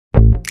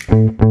Hey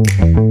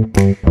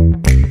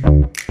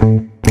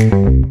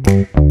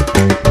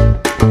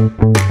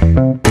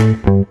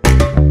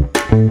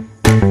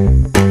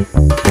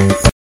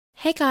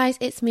guys,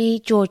 it's me,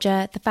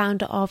 Jojo, the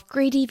founder of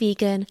Greedy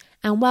Vegan,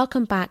 and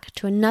welcome back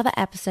to another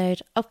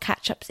episode of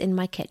Catch-Ups in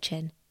My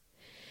Kitchen.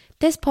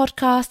 This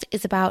podcast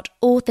is about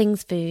all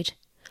things food,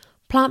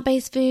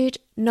 plant-based food,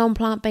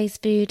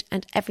 non-plant-based food,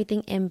 and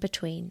everything in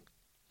between.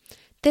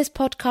 This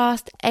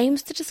podcast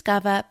aims to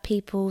discover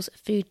people's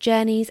food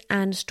journeys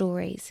and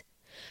stories,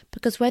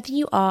 because whether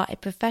you are a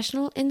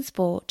professional in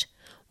sport,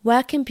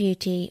 work in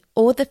beauty,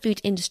 or the food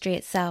industry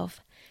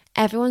itself,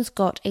 everyone's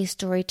got a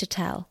story to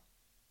tell.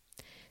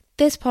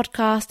 This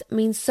podcast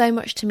means so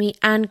much to me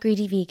and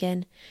Greedy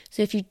Vegan,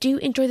 so if you do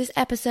enjoy this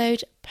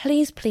episode,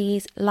 please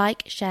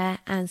like, share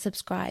and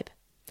subscribe.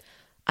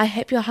 I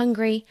hope you're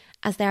hungry,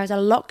 as there is a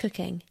lot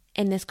cooking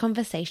in this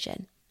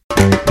conversation.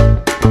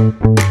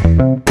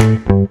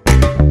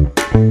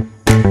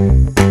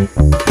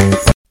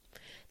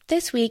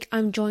 This week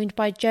I'm joined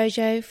by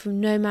Jojo from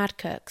Nomad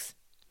Cooks.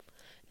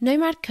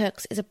 Nomad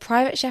Cooks is a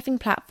private chefing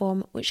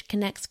platform which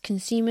connects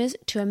consumers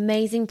to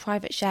amazing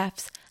private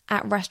chefs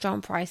at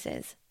restaurant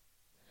prices.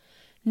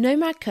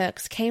 Nomad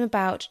Cooks came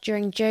about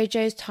during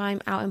Jojo's time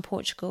out in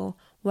Portugal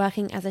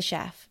working as a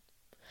chef.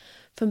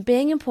 From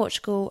being in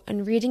Portugal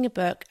and reading a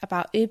book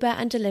about Uber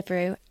and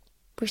Deliveroo,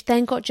 which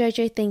then got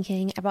Jojo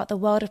thinking about the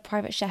world of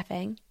private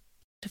chefing,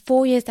 to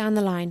 4 years down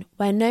the line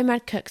where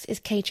Nomad Cooks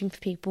is catering for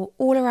people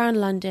all around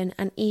London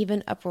and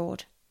even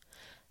abroad.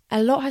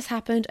 A lot has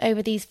happened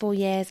over these 4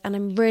 years and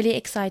I'm really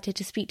excited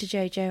to speak to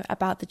Jojo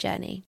about the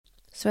journey.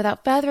 So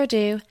without further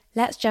ado,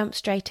 let's jump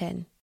straight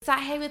in.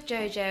 Sat here with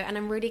Jojo and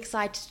I'm really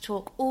excited to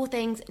talk all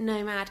things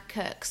Nomad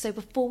Cooks. So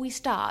before we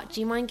start, do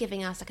you mind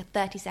giving us like a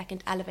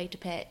 30-second elevator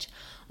pitch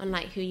on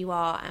like who you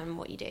are and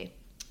what you do?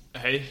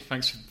 Hey,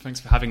 thanks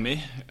for having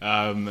me.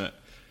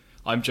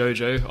 I'm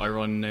Jojo. I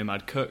run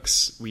Nomad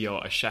Cooks. We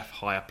are a chef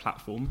hire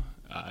platform.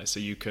 So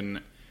you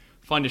can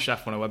find a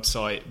chef on our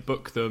website,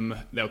 book them,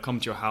 they'll come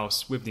to your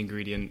house with the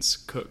ingredients,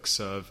 cook,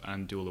 serve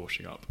and do all the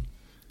washing up.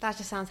 That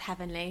just sounds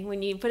heavenly.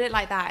 When you put it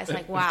like that, it's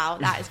like, wow,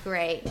 that is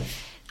great.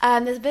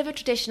 There's a bit of a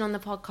tradition on the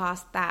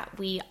podcast that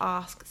we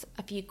ask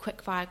a few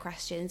quick fire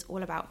questions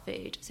all about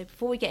food. So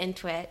before we get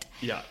into it,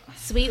 yeah.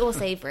 Sweet or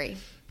savoury?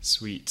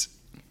 Sweet.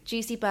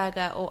 Juicy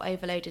burger or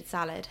overloaded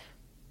salad?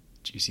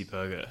 Juicy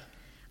burger.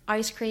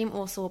 Ice cream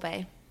or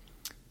sorbet?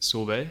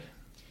 Sorbet.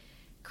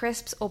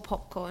 Crisps or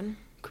popcorn?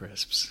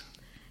 Crisps.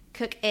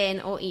 Cook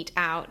in or eat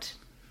out?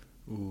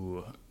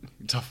 Ooh,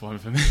 tough one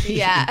for me.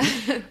 Yeah.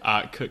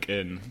 Cook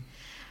in.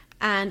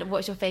 And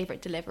what's your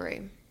favourite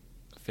Deliveroo?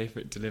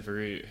 Favourite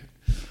Deliveroo?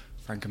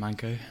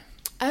 Francomanco.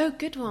 Oh,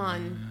 good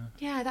one.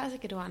 Yeah, that was a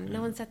good one. No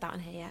one said that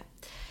on here yet.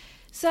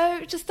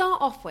 So to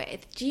start off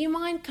with, do you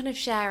mind kind of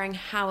sharing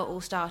how it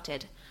all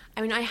started?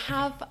 I mean, I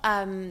have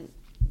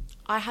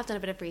done a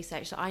bit of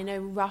research, so I know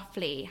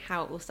roughly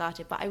how it all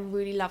started, but I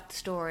really loved the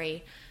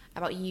story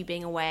about you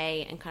being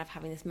away and kind of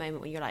having this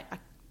moment where you're like,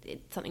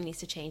 something needs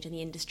to change in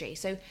the industry.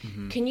 So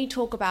can you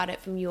talk about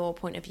it from your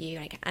point of view,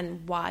 like,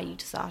 and why you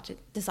decided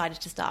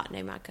to start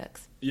Nomad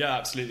Cooks? Yeah,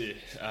 absolutely.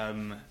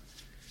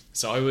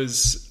 So I've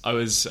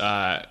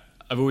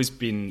always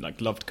been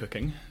like loved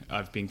cooking.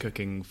 I've been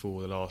cooking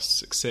for the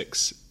last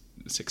six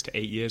to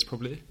 8 years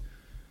probably.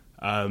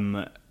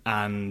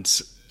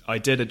 And I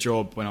did a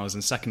job when I was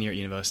in second year at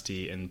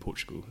university in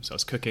Portugal. So I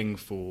was cooking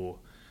for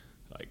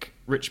like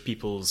rich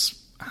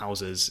people's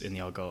houses in the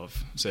Algarve.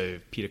 So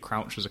Peter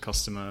Crouch was a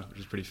customer, which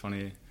was pretty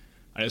funny.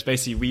 And it was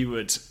basically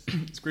it's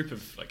a group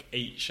of like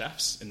 8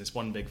 chefs in this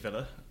one big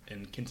villa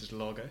in Quinta do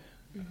Lago.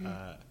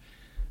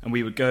 And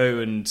we would go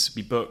and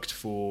be booked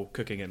for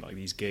cooking at like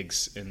these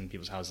gigs in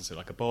people's houses, so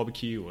like a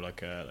barbecue or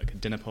like a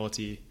dinner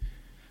party.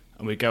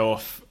 And we'd go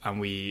off and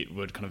we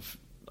would kind of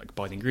like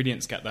buy the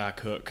ingredients, get there,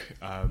 cook.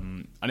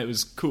 And it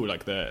was cool.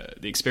 Like the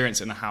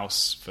experience in the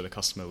house for the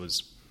customer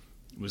was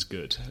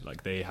good.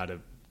 Like they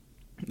had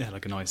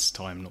like a nice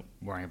time, not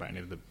worrying about any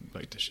of the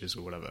like dishes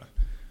or whatever.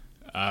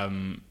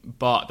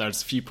 But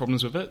there's a few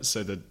problems with it.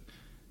 So that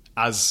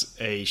as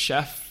a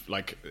chef,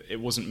 like it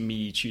wasn't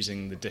me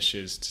choosing the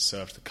dishes to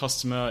serve to the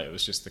customer. It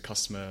was just the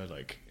customer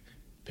like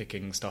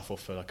picking stuff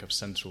off for like a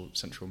central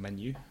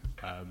menu.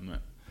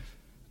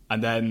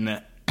 And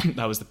then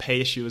that was the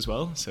pay issue as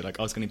well. So like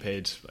I was getting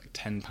paid like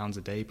 £10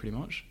 a day pretty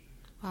much.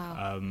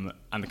 Wow.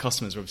 And the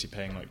customers were obviously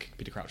paying, like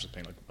Peter Crouch was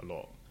paying like a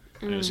lot.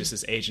 And it was just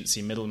this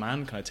agency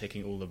middleman kind of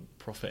taking all the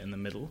profit in the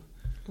middle.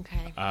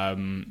 Okay.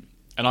 And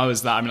I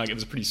was that. I mean, like it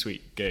was a pretty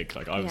sweet gig.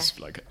 Like I was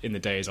like in the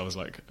days I was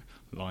like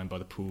lying by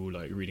the pool,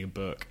 like reading a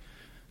book.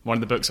 One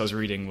of the books I was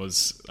reading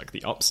was like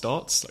the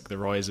upstarts, like the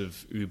rise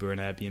of Uber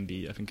and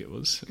Airbnb, I think it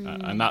was.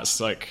 And that's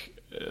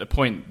like the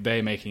point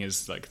they're making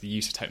is like the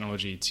use of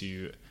technology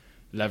to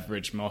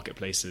leverage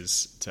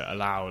marketplaces to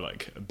allow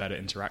like better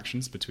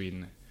interactions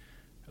between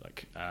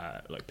like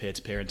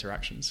peer-to-peer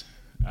interactions.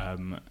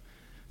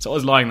 So I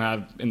was lying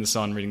there in the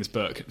sun reading this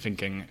book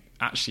thinking,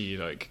 actually,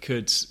 like,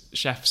 could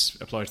chefs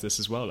apply to this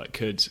as well? Like,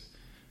 could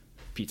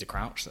Peter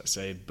Crouch, let's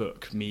say,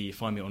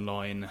 find me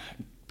online,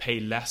 pay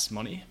less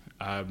money,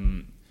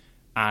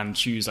 and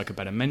choose like a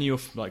better menu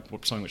of like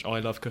something which I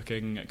love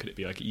cooking. Could it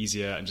be like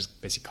easier and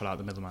just basically cut out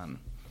the middleman?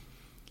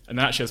 And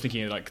then actually I was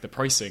thinking like the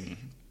pricing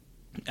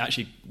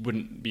actually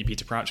wouldn't be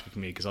Peter Crouch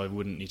booking me because I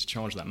wouldn't need to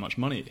charge that much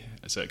money.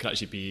 So it could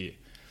actually be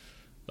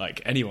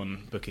like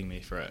anyone booking me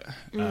for it.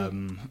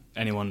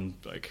 Anyone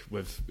like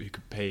who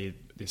could pay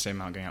the same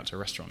amount going out to a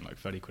restaurant, like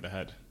 30 quid a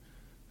head.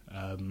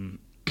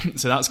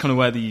 So that's kind of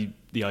where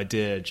the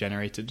idea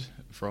generated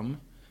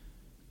from.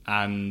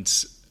 And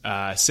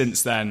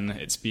since then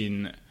it's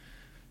been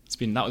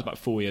that was about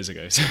 4 years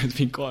ago. So it's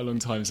been quite a long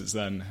time since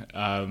then.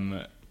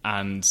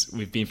 And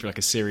we've been through like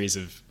a series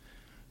of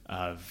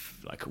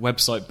like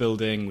website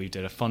building. We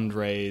did a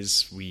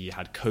fundraise. We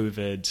had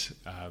COVID.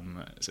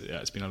 So yeah,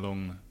 it's been a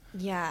long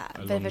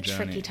bit of a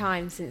tricky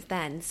time since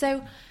then.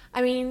 So,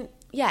 I mean,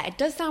 yeah, it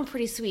does sound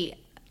pretty sweet,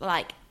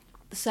 like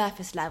the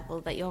surface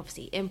level that you're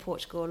obviously in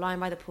Portugal, lying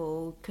by the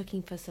pool,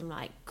 cooking for some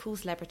like cool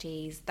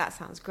celebrities. That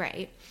sounds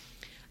great.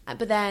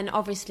 But then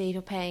obviously if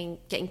you're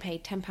getting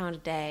paid £10 a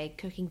day,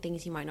 cooking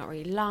things you might not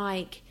really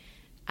like,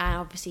 and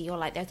obviously you're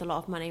like, there's a lot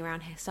of money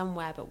around here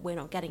somewhere, but we're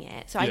not getting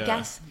it. So I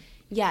guess,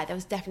 there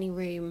was definitely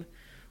room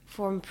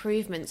for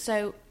improvement.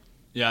 So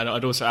yeah, and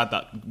I'd also add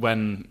that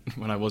when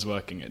I was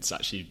working, it's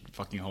actually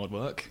fucking hard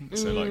work.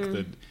 So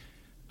like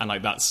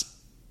that's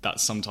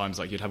sometimes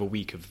like you'd have a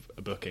week of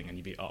a booking and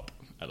you'd be up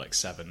at like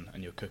 7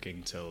 and you're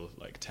cooking till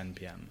like 10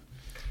 p.m.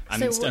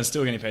 And, and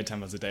still getting paid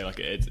 £10 a day, like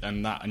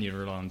and you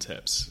rely on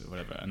tips or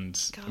whatever. And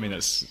God. I mean,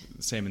 it's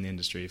the same in the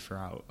industry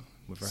throughout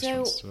with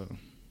restaurants as well.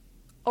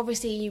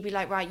 Obviously, you'd be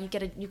like, right, you've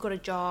got a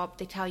job.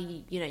 They tell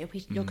you, you're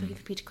cooking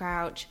for Peter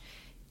Crouch,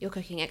 you're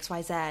cooking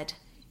XYZ.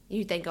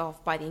 You then go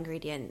off, buy the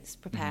ingredients,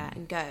 prepare,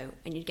 and go,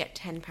 and you'd get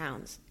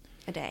 £10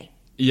 a day.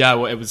 Yeah,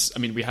 well, it was. I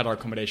mean, we had our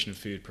accommodation and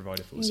food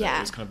provided for, so it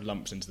was kind of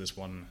lumped into this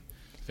one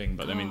thing.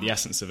 But I mean, the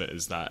essence of it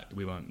is that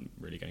we weren't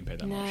really getting paid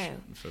that much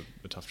for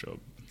a tough job.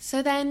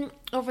 So then,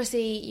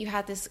 obviously, you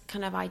had this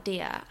kind of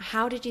idea.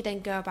 How did you then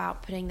go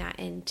about putting that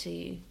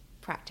into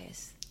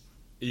practice?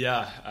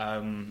 Yeah,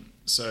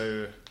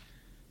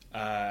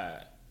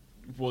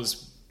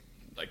 was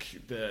like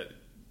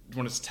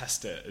wanted to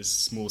test it as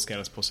small scale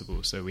as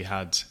possible. So we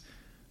had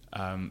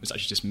it was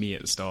actually just me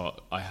at the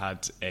start. I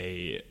had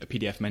a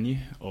PDF menu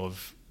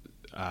of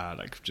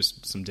like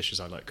just some dishes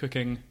I like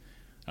cooking.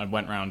 I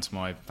went round to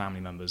my family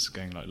members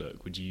going like,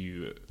 look, would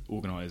you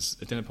organise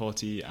a dinner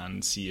party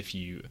and see if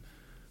you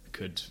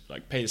could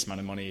like pay this amount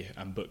of money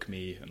and book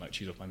me and like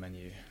choose off my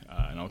menu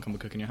and I'll come and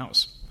cook in your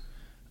house.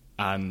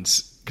 And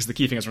because the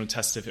key thing is I want to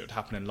test if it would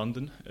happen in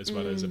London as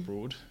well as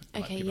abroad.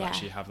 Like people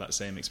actually have that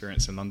same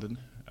experience in London.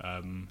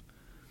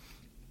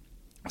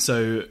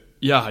 So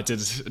yeah, I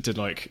did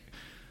like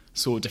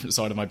saw a different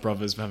side of my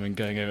brothers having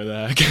going over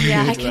there,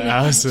 going to their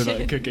house and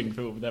like cooking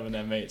for them and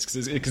their mates.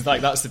 Because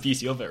like that's the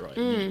beauty of it, right?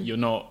 You're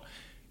not,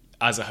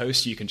 as a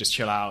host, you can just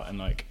chill out and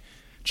like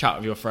chat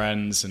with your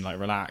friends and like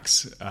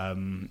relax. So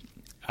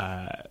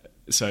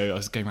I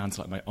was going around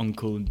to like my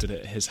uncle and did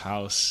it at his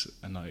house,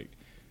 and like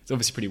it's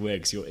obviously pretty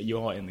weird because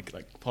you are in the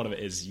like part of it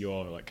is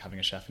you're like having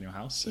a chef in your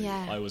house. So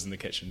I was in the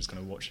kitchen just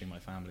kind of watching my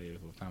family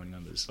or family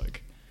members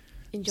like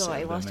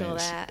enjoy whilst you're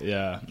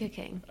there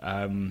cooking.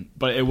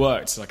 But it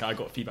worked. Like I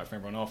got feedback from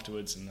everyone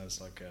afterwards, and there's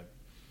like a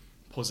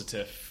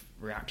positive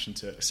reaction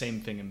to it.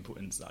 Same thing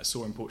that I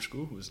saw in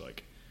Portugal was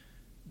like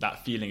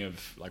that feeling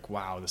of like,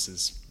 wow, this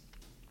is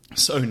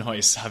so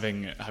nice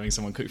having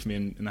someone cook for me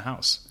in the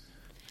house.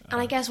 And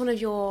I guess one of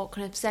your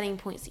kind of selling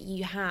points that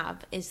you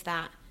have is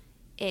that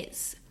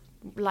it's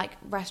like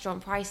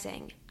restaurant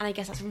pricing, and I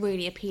guess that's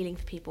really appealing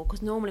for people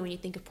because normally when you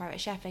think of private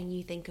chefing,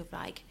 you think of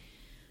like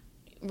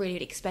really,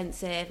 really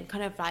expensive and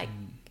kind of like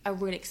a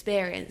real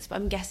experience. But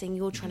I'm guessing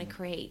you're trying to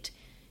create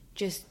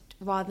just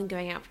rather than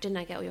going out for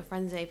dinner, get all your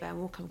friends over and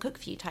we'll come cook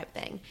for you type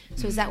thing.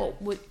 So is that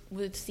what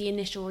was the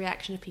initial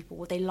reaction of people?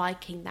 Were they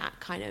liking that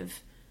kind of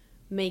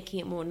making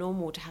it more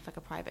normal to have like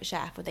a private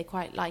chef? Were they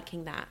quite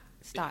liking that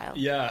style?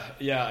 Yeah.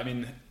 I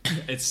mean,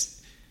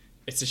 it's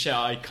a chef.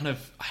 I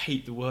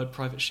hate the word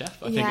private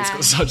chef. I think it's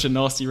got such a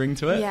nasty ring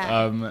to it.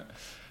 Yeah.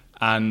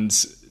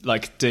 And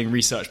like doing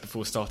research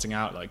before starting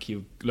out, like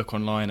you look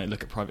online and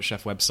look at private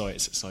chef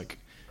websites, it's like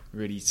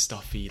really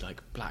stuffy,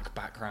 like black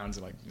backgrounds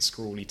and like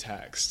scrawly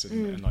text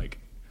and like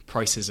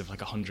prices of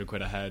like 100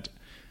 quid a head.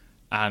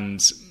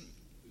 And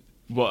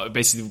what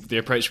basically the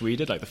approach we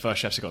did, like the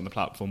first chefs who got on the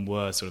platform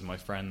were sort of my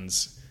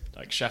friends,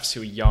 like chefs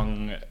who were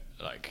young,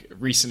 like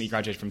recently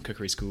graduated from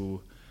cookery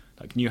school,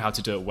 like knew how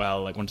to do it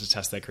well, like wanted to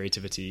test their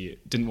creativity,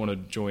 didn't want to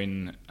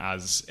join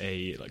as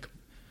a like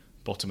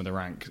bottom of the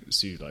rank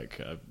suit,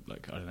 like I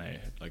don't know,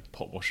 like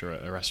pot washer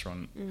at a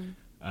restaurant,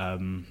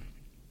 and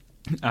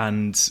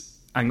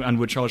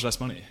would charge less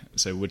money.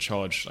 So would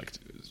charge like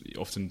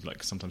often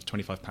like sometimes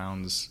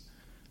 £25.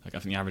 Like I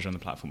think the average on the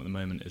platform at the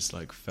moment is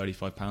like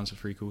 £35 for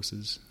 3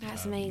 courses.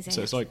 That's amazing.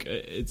 So it's like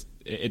it's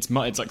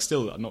like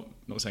still I'm not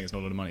saying it's not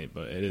a lot of money,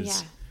 but it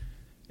is.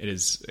 It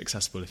is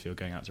accessible if you're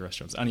going out to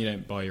restaurants, and you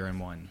don't buy your own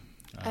wine.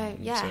 So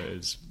it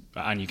is,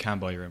 and you can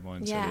buy your own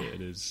wine. So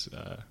it is.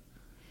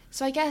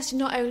 So I guess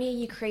not only are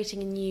you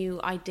creating a new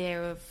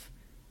idea of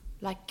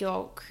like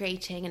you're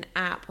creating an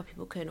app where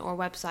people can, or a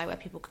website where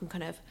people can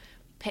kind of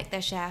pick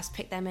their chefs,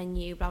 pick their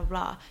menu, blah, blah,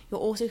 blah, you're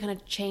also kind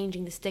of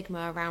changing the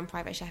stigma around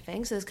private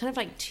chefing. So there's kind of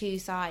like two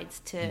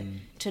sides to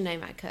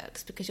Nomad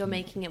Cooks, because you're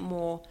making it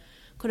more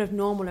kind of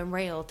normal and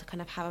real to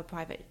kind of have a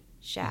private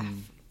chef,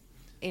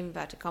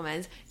 inverted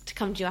commas, to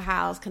come to your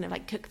house, kind of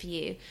like cook for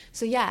you.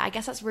 So yeah, I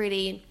guess that's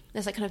really,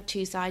 there's like kind of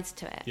two sides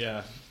to it.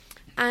 Yeah.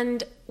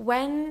 And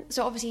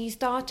so obviously you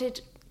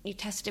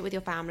tested it with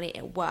your family,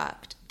 it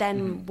worked.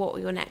 Then what were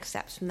your next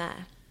steps from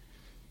there?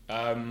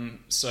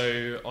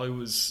 So I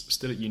was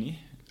still at uni,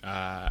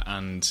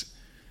 and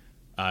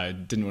I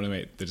didn't want to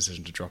make the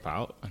decision to drop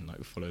out and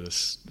like follow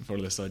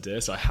this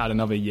idea. So I had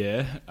another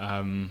year,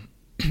 and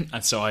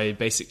so I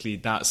basically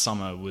that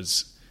summer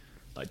was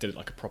like did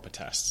like a proper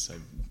test. So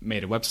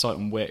made a website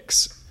on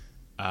Wix,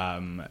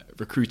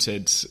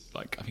 recruited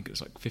like I think it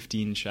was like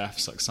 15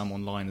 chefs, like some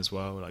online as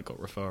well. Like got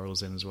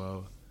referrals in as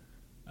well,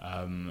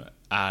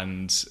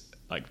 and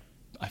like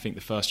I think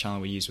the first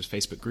channel we used was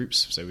Facebook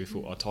groups. So we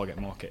thought our target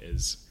market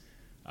is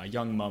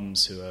young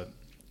mums who are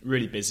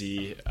really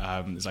busy.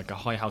 There's like a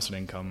high household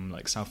income,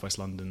 like Southwest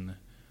London,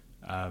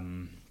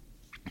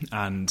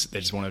 and they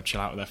just want to chill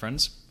out with their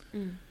friends.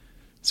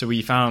 So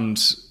we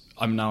found,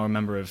 I'm now a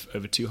member of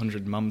over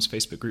 200 mums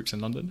Facebook groups in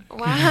London.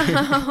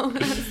 Wow,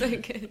 that's so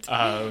good.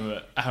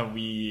 And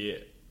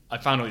I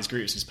found all these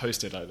groups, just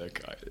posted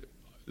like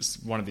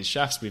one of these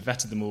chefs, we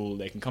vetted them all,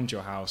 they can come to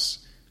your house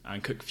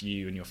and cook for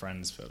you and your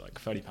friends for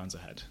like £30 a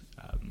head.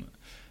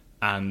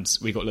 And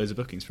we got loads of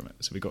bookings from it.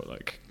 So we got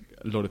like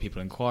a lot of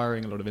people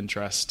inquiring, a lot of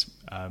interest.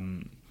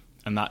 And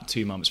that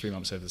 3 months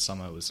over the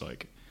summer was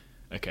like,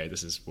 okay,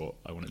 this is what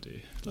I want to do.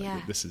 Like, I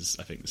think this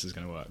is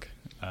going to work.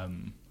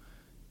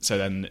 So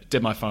then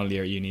did my final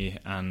year at uni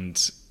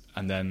and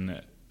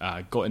then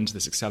got into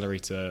this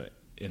accelerator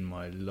in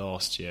my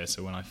last year.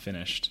 So when I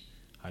finished,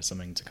 I had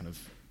something to kind of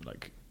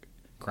like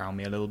ground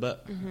me a little bit.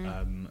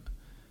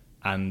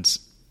 And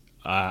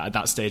at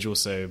that stage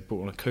also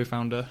brought on a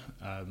co-founder.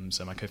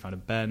 So my co-founder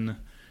Ben,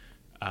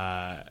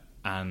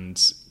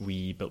 and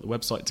we built the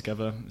website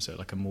together. So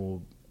like a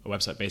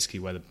website basically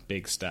where the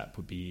big step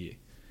would be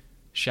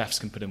chefs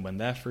can put in when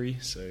they're free.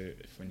 So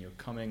if when you're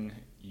coming,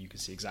 you can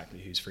see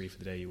exactly who's free for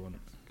the day you want.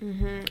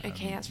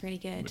 Okay, that's really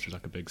good. Which was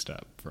like a big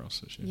step for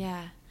us, actually.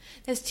 Yeah.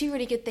 There's two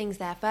really good things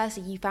there.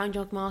 Firstly, you found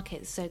your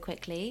market so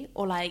quickly,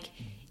 or like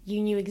you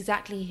knew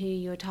exactly who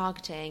you were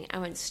targeting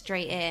and went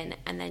straight in,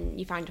 and then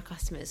you found your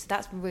customers. So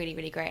that's really,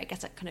 really great. I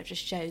guess that kind of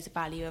just shows the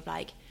value of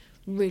like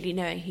really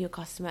knowing who your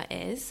customer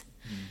is.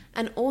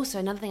 And also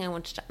another thing I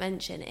wanted to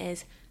mention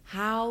is,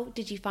 how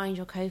did you find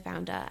your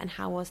co-founder and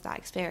how was that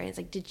experience?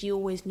 Like, did you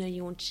always know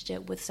you wanted to do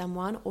it with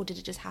someone, or did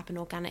it just happen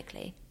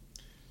organically?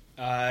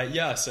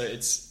 Yeah, so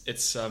it's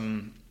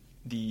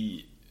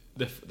the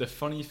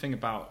funny thing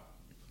about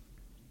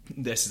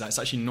this is that it's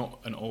actually not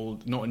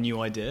a new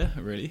idea,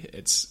 really.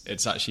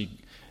 It's actually,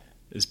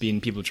 there's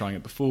been people trying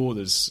it before.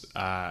 It's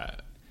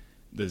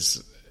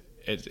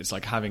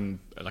like having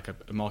like a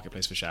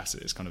marketplace for chefs.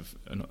 It's kind of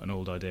an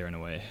old idea in a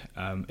way.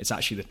 It's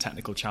actually the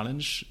technical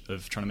challenge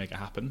of trying to make it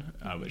happen,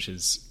 which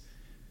is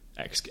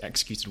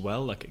executed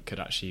well. Like it could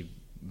actually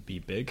be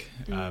big.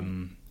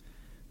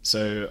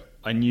 So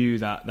I knew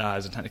that there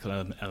has a technical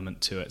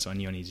element to it. So I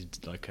knew I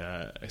needed like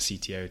a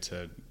CTO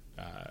to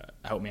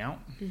help me out.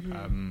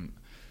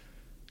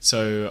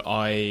 So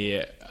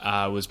I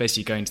was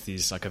basically going to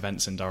these like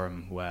events in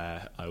Durham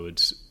where I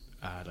would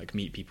like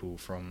meet people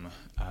from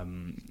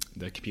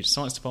the computer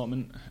science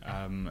department,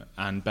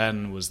 and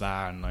Ben was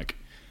there, and like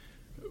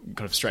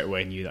kind of straight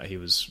away knew that he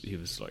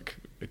was like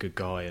a good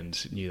guy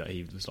and knew that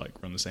he was like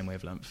on the same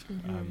wavelength.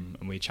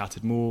 And we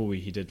chatted more.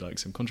 He did like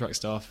some contract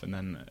stuff, and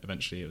then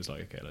eventually it was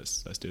like, okay,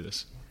 let's do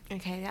this.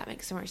 Okay, that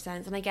makes so much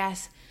sense. And I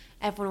guess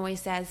everyone always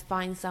says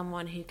find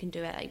someone who can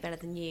do it like better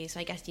than you.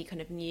 So I guess you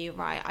kind of knew,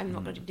 right, I'm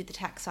not going to do the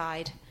tech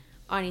side.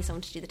 I need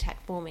someone to do the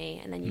tech for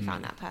me, and then you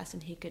found that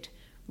person who could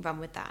run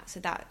with that. So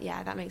that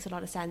makes a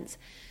lot of sense.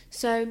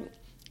 So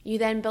you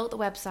then built the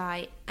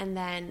website, and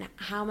then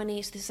so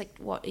this is like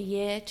what, 2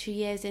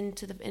 years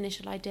into the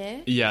initial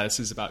idea? Yeah,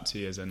 this is about 2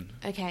 years in.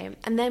 Okay,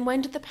 and then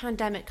when did the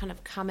pandemic kind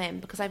of come in?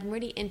 Because I'm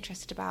really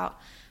interested about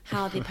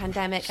how the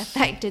pandemic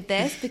affected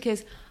this,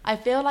 because I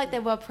feel like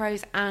there were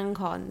pros and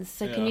cons.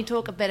 So can you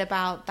talk a bit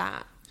about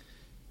that?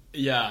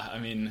 Yeah, I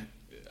mean,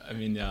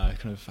 yeah,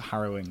 kind of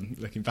harrowing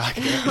looking back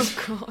at it.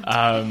 Oh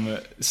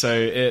God. So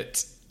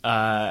it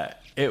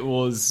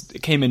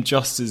came in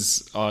just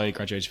as I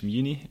graduated from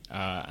uni,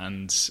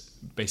 and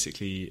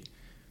basically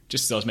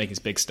just as I was making this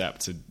big step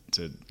to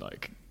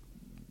like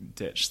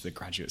ditch the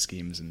graduate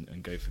schemes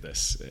and go for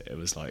this, it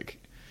was like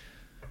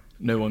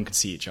no one could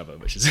see each other,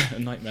 which is a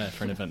nightmare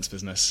for an events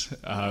business.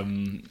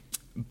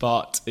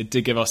 But it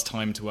did give us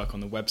time to work on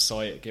the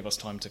website. It gave us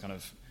time to kind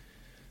of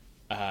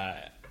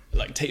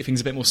like take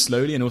things a bit more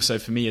slowly, and also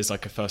for me as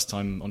like a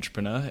first-time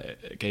entrepreneur,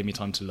 it gave me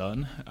time to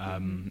learn.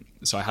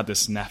 So I had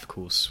this NEF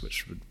course,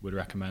 which would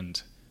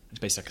recommend. It's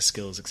basically like a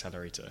skills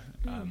accelerator,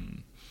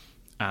 and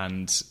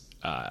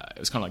it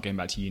was kind of like going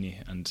back to uni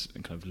and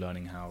kind of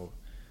learning how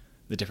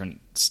the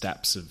different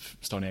steps of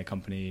starting a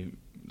company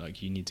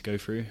like you need to go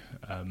through.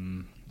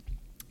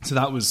 So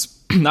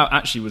that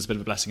actually was a bit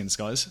of a blessing in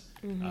disguise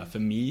for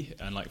me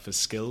and like for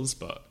skills,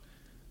 but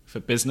for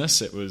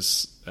business it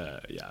was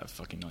a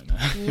fucking nightmare.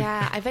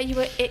 Yeah, I bet you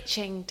were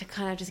itching to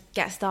kind of just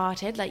get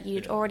started. Like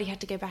you'd already had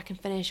to go back and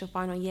finish your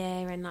final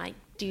year and like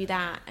do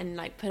that and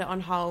like put it on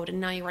hold, and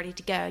now you're ready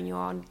to go and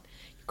you've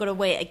got to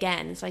wait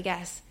again. So I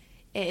guess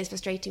it is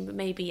frustrating, but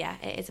maybe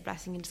it is a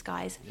blessing in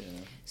disguise.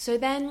 So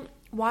then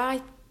why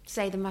I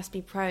say there must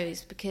be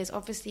pros, because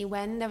obviously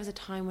when there was a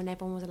time when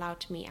everyone was allowed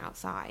to meet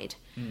outside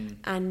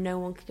and no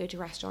one could go to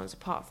restaurants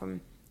apart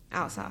from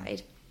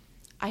outside,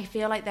 I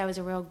feel like there was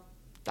a real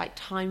like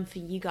time for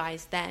you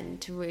guys then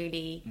to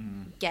really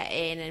get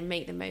in and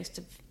make the most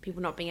of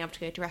people not being able to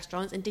go to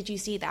restaurants. And did you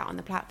see that on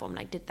the platform?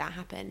 Like, did that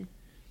happen?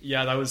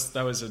 Yeah, that was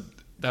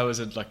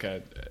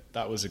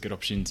a good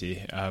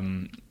opportunity.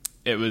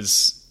 It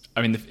was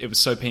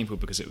so painful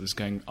because it was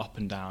going up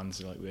and down.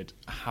 So like we'd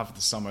have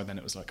the summer, then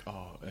it was like,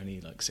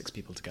 only like 6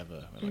 people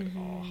together. We're like,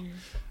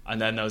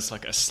 and then there was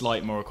like a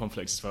slight moral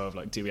conflict as well of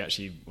like, do we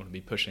actually want to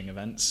be pushing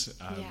events?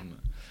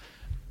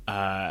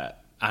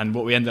 And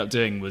what we ended up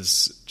doing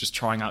was just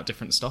trying out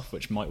different stuff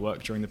which might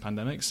work during the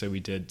pandemic. So we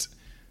did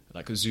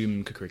like a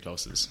Zoom cookery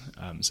classes.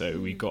 So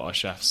we got our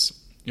chefs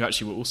who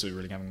actually were also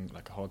really having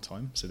like a hard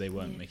time. So they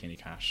weren't making any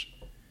cash.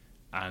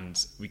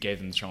 And we gave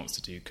them the chance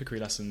to do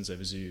cookery lessons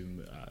over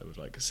Zoom with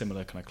like a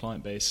similar kind of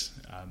client base.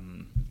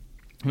 And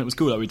it was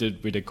cool. Like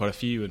we did quite a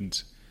few,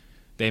 and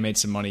they made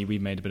some money. We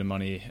made a bit of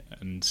money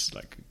and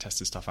like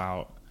tested stuff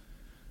out.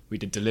 We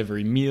did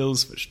delivery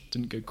meals, which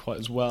didn't go quite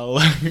as well.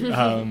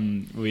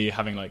 We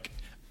having like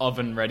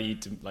oven ready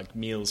to like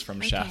meals from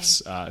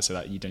chefs, so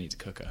that you don't need to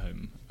cook at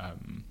home.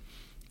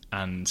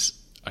 And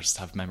I just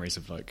have memories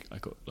of like I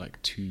got like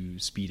 2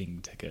 speeding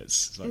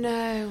tickets. Like,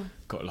 no.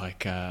 Got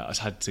like I just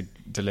had to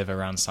deliver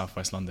around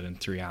Southwest London in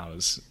 3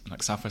 hours.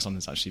 Like Southwest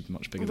London's actually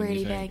much bigger than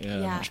you think.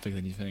 Yeah, much bigger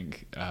than you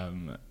think.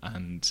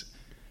 And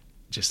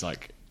just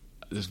like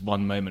there's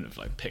one moment of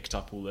like picked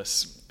up all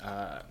this.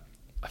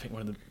 I think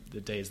one of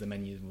the days the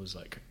menu was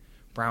like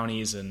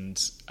brownies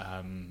and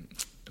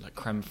like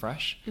creme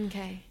fraiche.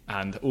 Okay.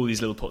 And all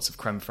these little pots of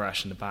creme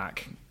fraiche in the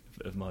back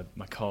of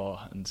my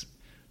car, and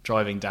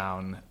driving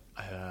down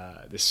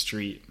this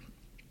street,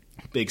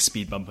 big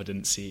speed bump I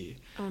didn't see.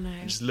 Oh no.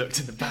 I just looked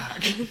in the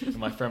back and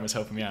my friend was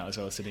helping me out as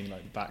well, sitting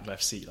like the back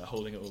left seat, like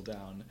holding it all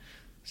down.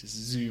 Just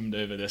zoomed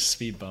over this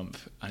speed bump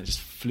and it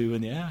just flew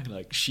in the air.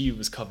 Like she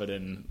was covered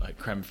in like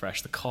creme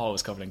fraiche, the car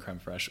was covered in creme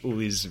fraiche, all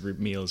these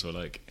meals were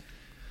like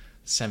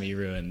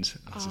semi-ruined.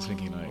 I was just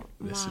thinking like,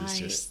 this is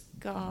just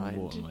God.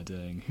 What am I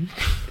doing?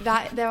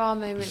 That there are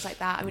moments like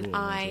that. I mean,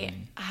 I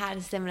had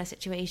a similar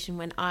situation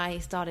when I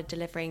started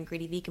delivering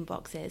greedy vegan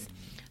boxes.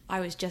 I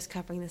was just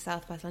covering the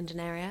Southwest London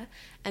area,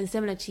 and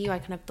similar to you, I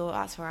kind of thought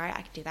that's all right,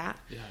 I could do that.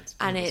 Yeah, it's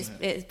big, and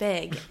it's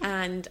big.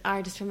 And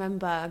I just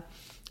remember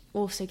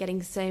also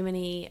getting so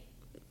many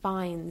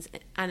fines,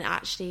 and it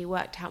actually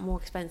worked out more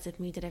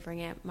expensive me delivering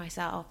it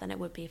myself than it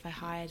would be if I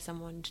hired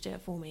someone to do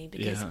it for me,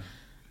 because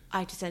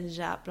I just ended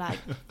up like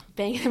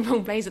being in the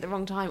wrong place at the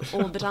wrong time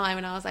all the time.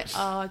 And I was like,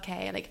 oh,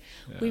 okay. Like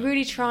we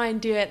really try and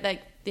do it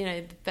like, you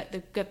know,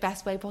 the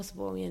best way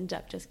possible. And we end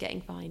up just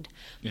getting fined.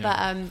 Yeah.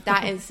 But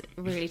that is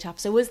really tough.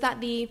 So was that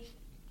the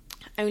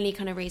only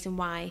kind of reason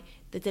why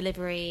the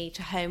delivery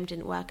to home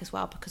didn't work as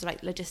well? Because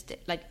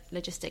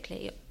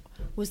logistically,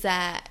 was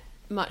there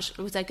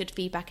good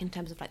feedback in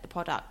terms of like the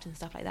product and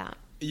stuff like that?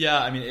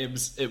 Yeah, I mean, it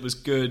was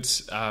good.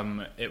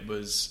 It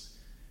was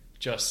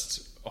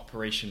just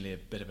operationally a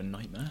bit of a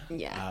nightmare.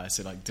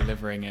 So like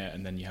delivering it,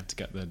 and then you have to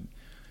get the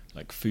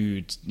like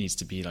food needs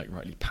to be like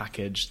rightly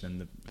packaged,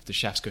 then if the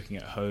chef's cooking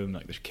at home,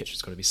 like the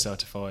kitchen's got to be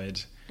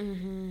certified,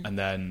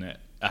 and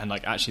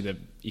like actually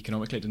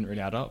economically it didn't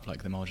really add up.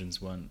 Like the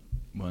margins weren't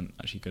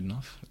actually good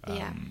enough.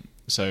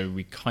 So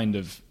we kind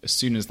of, as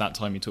soon as that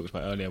time you talked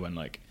about earlier, when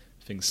like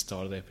things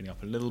started opening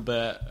up a little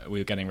bit, we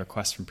were getting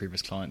requests from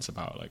previous clients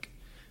about like,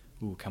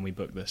 oh, can we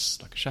book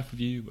this like a chef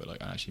review? But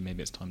like actually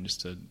maybe it's time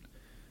just to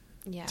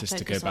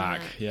go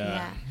back.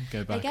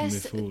 Go back and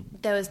move forward.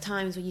 There was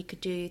times where you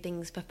could do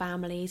things for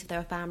families if there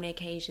were family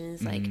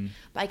occasions, like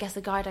but I guess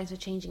the guidelines were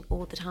changing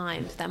all the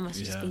time, so that must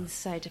have just been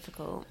so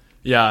difficult.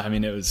 I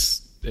mean it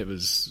was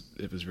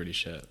really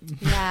shit.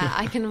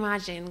 I can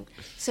imagine.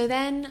 So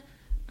then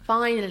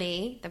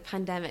finally the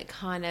pandemic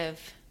kind of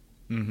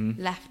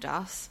left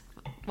us.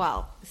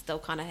 Well, it's still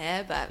kind of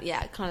here, but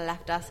it kind of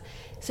left us.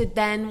 So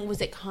then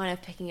was it kind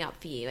of picking up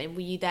for you? And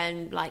were you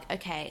then like,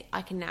 okay,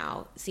 I can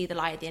now see the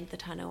light at the end of the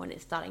tunnel and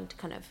it's starting to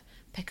kind of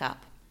pick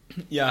up?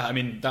 Yeah, I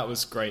mean, that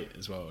was great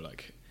as well.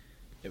 Like,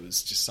 it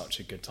was just such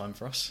a good time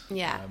for us.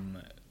 Yeah.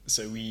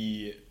 So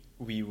we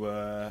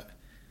were...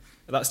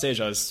 At that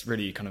stage, I was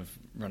really kind of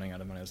running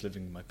out of money. I was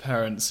living with my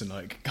parents and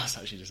like, gosh,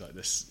 actually just like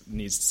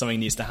something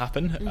needs to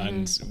happen.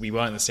 And we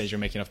weren't at the stage where we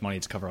were making enough money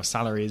to cover our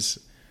salaries.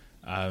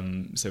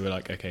 So we're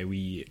like, okay,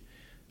 we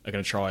are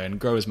going to try and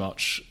grow as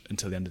much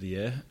until the end of the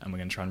year, and we're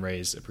going to try and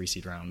raise a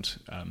pre-seed round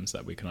so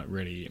that we can like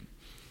really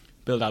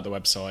build out the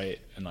website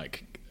and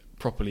like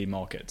properly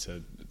market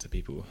to to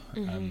people.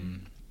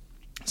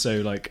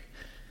 So like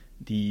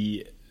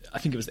I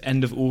think it was the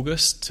end of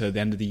August to the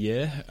end of the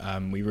year,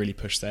 we really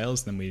pushed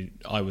sales. Then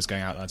I was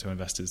going out there to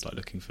investors, like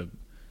looking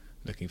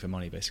for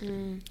money,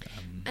 basically.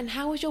 And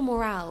how was your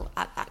morale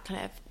at that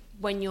kind of,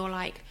 when you're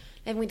like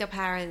living with your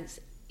parents,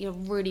 you're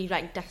really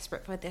like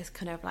desperate for this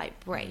kind of like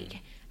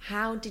break?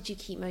 How did you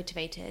keep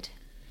motivated?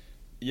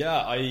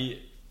 Yeah, I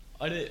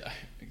did.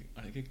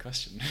 Good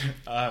question.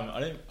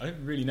 I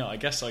don't really know. I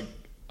guess I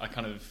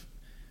kind of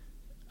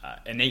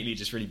innately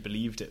just really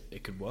believed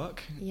it could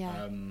work.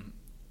 Yeah.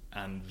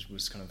 And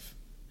was kind of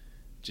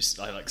just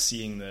like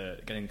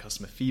getting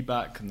customer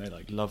feedback, and they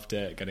like loved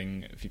it.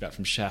 Getting feedback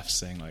from chefs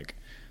saying like,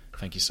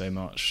 "Thank you so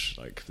much,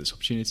 like for this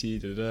opportunity."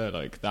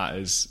 Like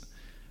that's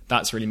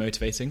really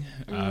motivating.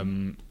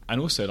 And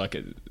also like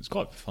it's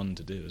quite fun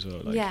to do as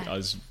well. Like I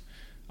was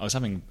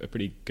having a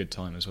pretty good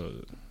time as well.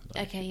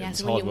 Like, okay, yeah.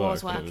 So when you were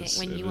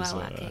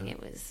working, it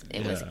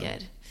was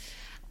good.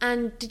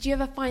 And did you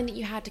ever find that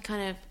you had to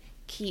kind of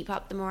keep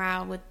up the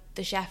morale with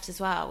the chefs as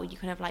well? Were you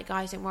kind of like,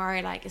 guys, don't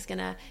worry, like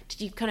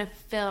did you kind of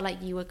feel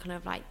like you were kind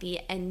of like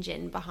the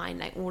engine behind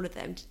like all of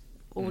them,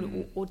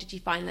 or did you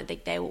find that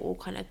they were all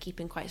kind of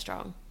keeping quite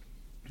strong?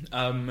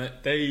 Credit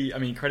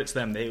to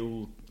them, they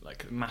all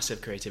like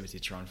massive creativity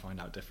to try and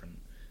find out different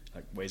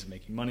like ways of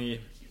making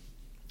money.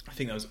 I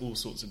think there was all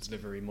sorts of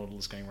delivery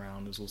models going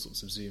around. There was all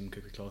sorts of Zoom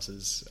cookery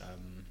classes,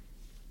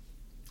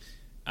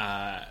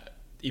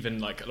 even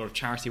like a lot of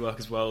charity work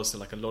as well. So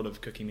like a lot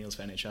of cooking meals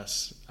for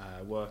NHS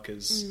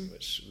workers,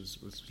 which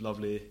was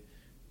lovely.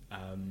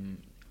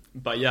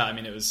 But yeah, I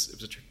mean, it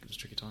was a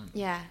tricky time.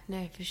 Yeah,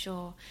 no, for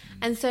sure.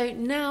 And so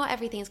now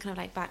everything's kind of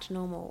like back to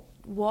normal.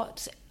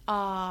 What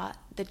are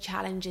the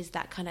challenges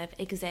that kind of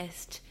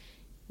exist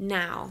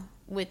now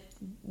with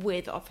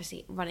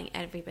obviously running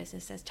every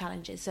business? There's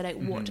challenges. So like,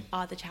 what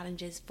are the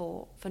challenges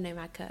for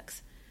Nomad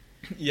Cooks?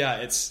 Yeah,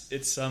 it's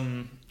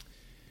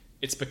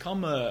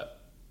become a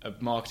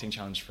marketing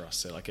challenge for us.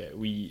 So like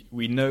we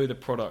know the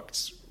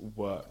product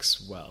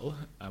works well,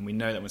 and we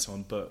know that when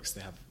someone books,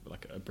 they have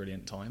like a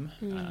brilliant time,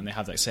 and they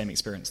have that same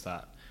experience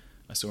that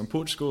I saw in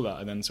Portugal, that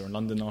I then saw in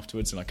London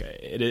afterwards. And like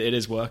it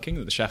is working.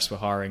 That the chefs we're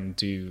hiring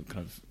do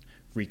kind of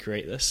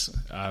recreate this.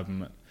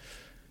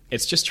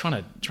 It's just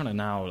trying to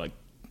now like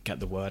get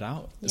the word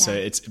out. Yeah. So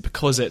it's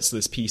because it's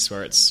this piece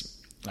where it's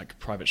like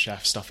private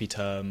chef stuffy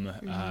term,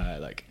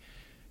 like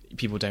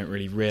people don't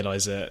really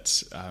realize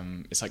it.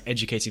 It's like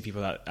educating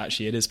people that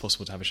actually it is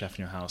possible to have a chef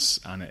in your house,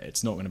 and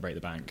it's not going to break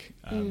the bank.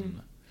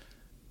 And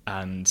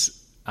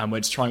we're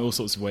just trying all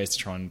sorts of ways to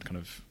try and kind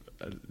of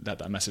let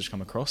that message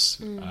come across.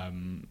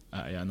 And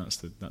that's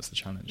the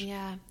challenge.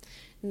 Yeah.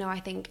 No,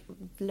 I think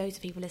loads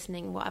of people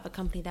listening, whatever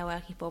company they're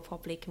working for,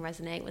 probably can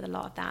resonate with a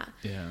lot of that.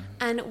 Yeah.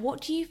 And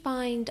what do you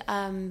find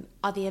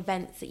are the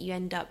events that you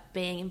end up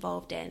being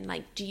involved in?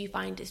 Like, do you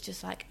find it's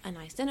just like a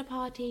nice dinner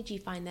party? Do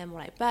you find them more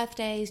like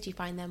birthdays? Do you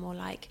find them more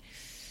like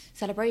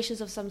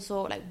celebrations of some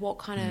sort? Like, what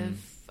kind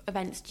of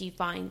events do you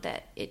find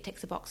that it ticks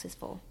the boxes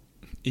for?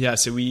 Yeah,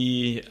 so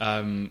we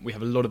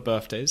have a lot of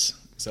birthdays.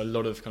 So a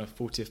lot of kind of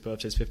 40th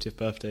birthdays, 50th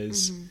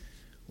birthdays.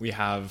 We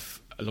have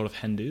a lot of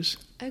hen do's.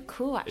 Oh,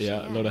 cool! Actually,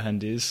 yeah, a lot of hen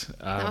do's.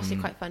 That must be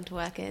quite fun to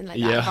work in, like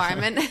that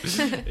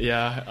environment.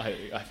 Yeah,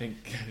 I think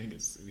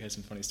we had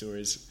some funny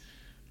stories.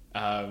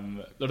 A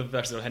lot of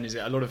birthdays, a lot of hen do's.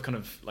 A lot of kind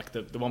of like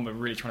the one we're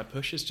really trying to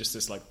push is just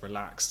this like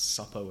relaxed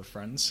supper with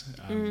friends.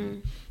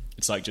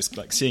 It's like just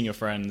like seeing your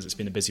friends. It's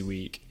been a busy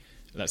week.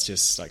 Let's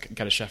just like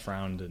get a chef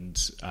around and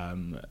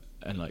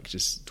like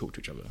just talk to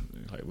each other,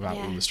 like without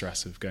all the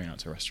stress of going out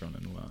to a restaurant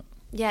and all that.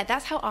 Yeah,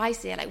 that's how I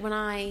see it. Like when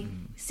I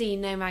see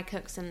Nomad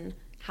Cooks and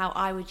how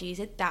I would use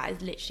it, that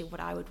is literally what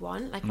I would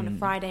want. Like on a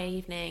Friday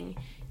evening,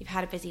 you've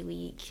had a busy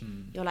week,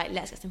 you're like,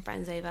 let's get some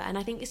friends over. And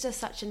I think it's just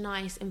such a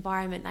nice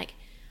environment. Like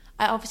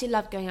I obviously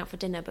love going out for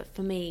dinner, but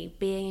for me,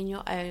 being in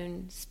your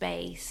own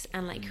space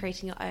and like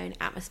creating your own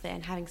atmosphere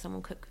and having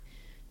someone cook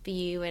for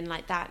you and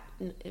like that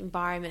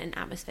environment and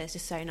atmosphere is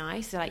just so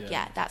nice. So like,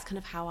 that's kind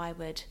of how I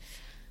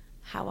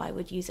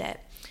would use it.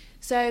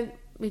 So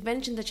we've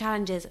mentioned the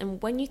challenges,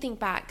 and when you think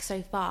back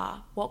so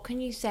far, what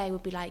can you say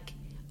would be like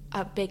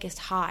a biggest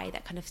high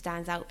that kind of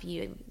stands out for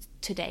you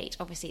to date?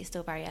 Obviously it's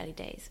still very early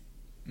days.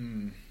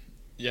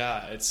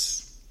 Yeah,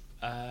 it's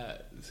a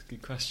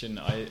good question.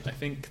 I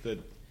think the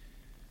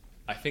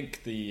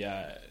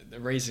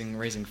raising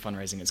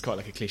fundraising, it's quite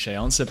like a cliche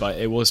answer, but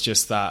it was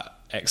just that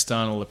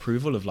external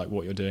approval of like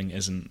what you're doing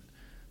isn't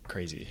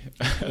crazy.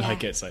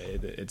 Like it's like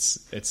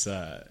it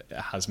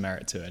has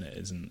merit to it, and it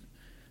isn't,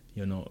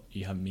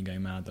 you haven't been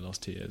going mad the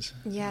last 2 years.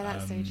 Yeah,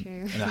 that's so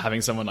true. And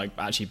having someone like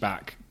actually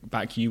back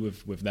you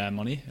with their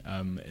money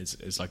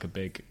is like a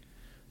big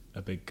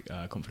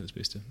confidence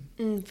booster.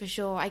 For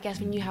sure. I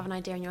guess when you have an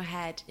idea in your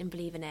head and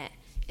believe in it,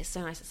 it's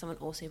so nice that someone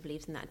also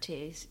believes in that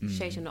too. It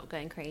shows you're not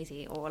going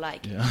crazy, or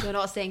like you're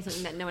not saying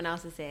something that no one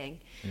else is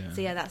saying.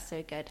 So yeah, that's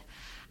so good.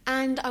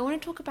 And I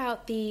want to talk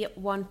about the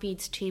One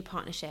Feeds Two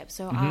partnership.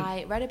 So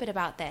I read a bit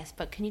about this,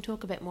 but can you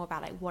talk a bit more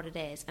about like what it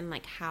is and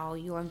like how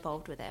you're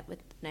involved with it with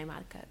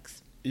Nomad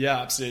Cooks? Yeah,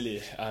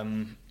 absolutely.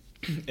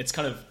 it's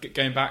kind of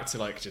going back to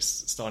like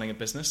just starting a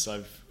business.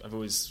 I've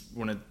always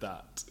wanted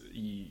that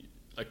to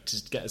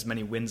get as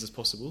many wins as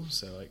possible.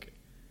 So like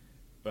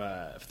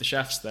for the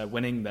chefs, they're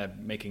winning, they're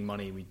making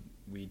money.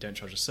 We don't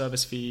charge a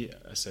service fee,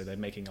 so they're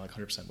making like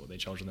 100% what they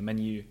charge on the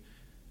menu.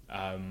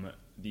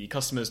 The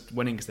customers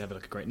winning because they have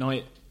like a great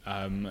night,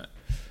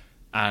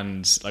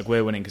 and like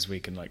we're winning because we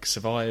can like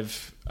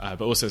survive.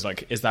 But also, it's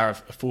like, is there a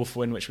fourth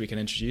win which we can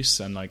introduce,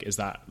 and like is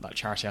that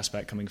charity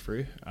aspect coming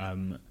through?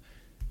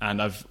 And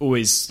I've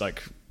always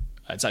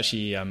it's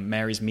actually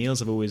Mary's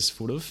Meals I've always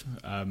thought of,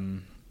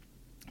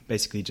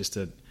 basically just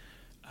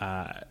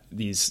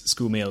these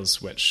school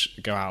meals which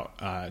go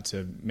out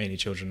to mainly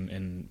children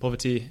in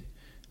poverty,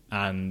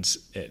 and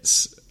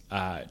it's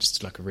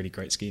just like a really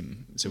great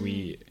scheme. So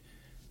we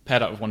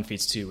paired up with One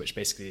Feeds Two, which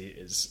basically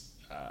is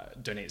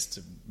donates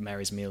to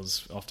Mary's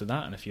Meals after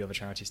that, and a few other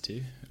charities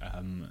too.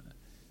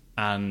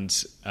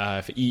 And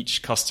for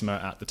each customer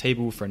at the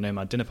table for a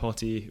Nomad dinner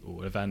party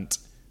or event,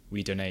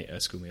 we donate a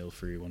school meal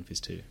through One Feeds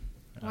Two.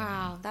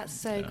 Wow, that's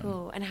so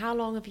cool. And how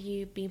long have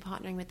you been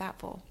partnering with that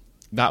for?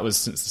 That was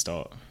since the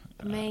start.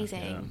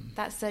 Amazing.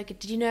 That's so good.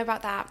 Did you know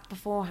about that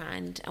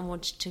beforehand and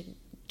wanted to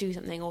do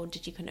something, or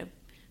did you kind of...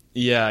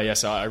 Yeah.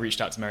 So I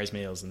reached out to Mary's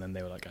Meals, and then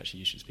they were like, actually,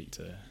 you should speak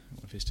to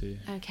One Feeds Two.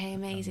 Okay,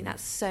 amazing.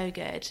 That's so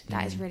good.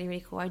 That is really,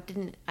 really cool. I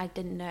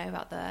didn't know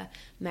about the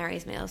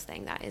Mary's Meals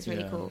thing. That is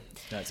really cool.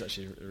 Yeah, it's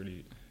actually a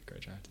really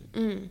great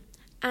charity.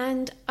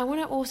 And I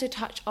want to also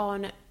touch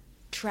on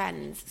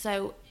trends.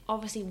 So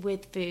obviously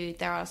with food,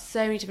 there are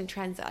so many different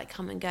trends that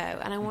come and go.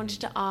 And I wanted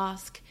to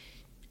ask,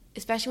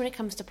 especially when it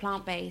comes to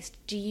plant-based,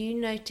 do you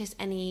notice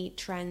any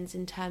trends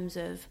in terms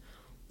of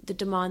the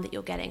demand that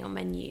you're getting on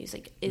menus?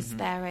 Like, is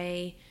there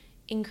a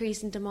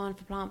increase in demand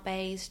for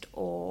plant-based,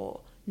 or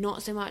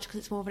not so much because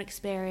it's more of an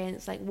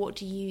experience? Like, what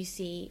do you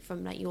see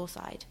from your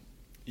side?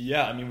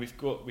 Yeah, I mean, we've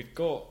got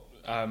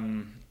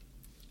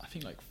I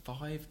think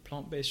 5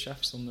 plant-based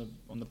chefs on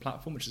the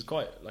platform, which is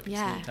quite it's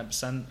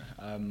 10%.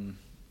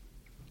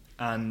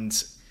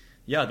 And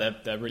yeah,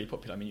 they're really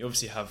popular. I mean, you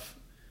obviously have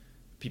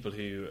people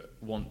who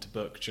want to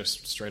book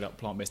just straight up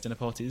plant-based dinner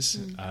parties,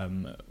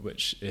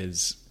 which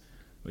is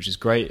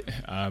great.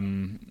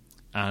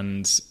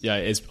 And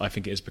yeah, I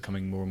think it is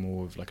becoming more and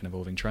more of an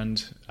evolving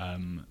trend.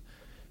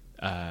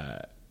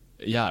 Yeah,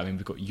 I mean,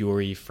 we've got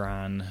Yuri,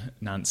 Fran,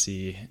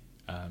 Nancy.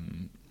 I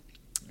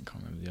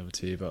can't remember the other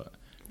two, but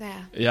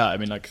yeah, I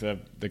mean,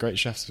 the great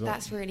chefs as well.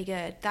 That's really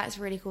good. That's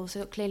really cool.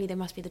 So clearly there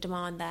must be the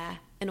demand there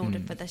in order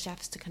for the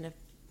chefs to kind of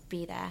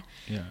be there.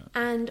 Yeah.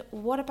 And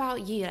what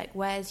about you?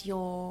 Where's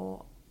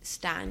your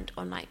stand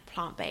on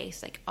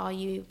plant-based? Are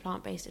you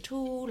plant-based at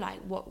all?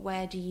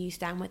 Where do you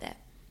stand with it?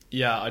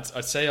 Yeah,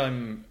 I'd say I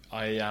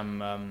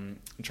am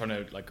trying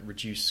to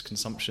reduce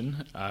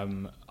consumption.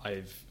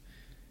 I've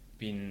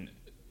been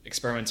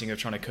experimenting of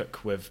trying to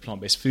cook with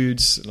plant-based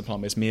foods and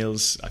plant-based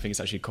meals. I think it's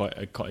actually quite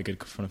a good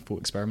kind of thought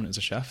experiment as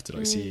a chef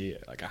to see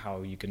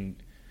how you can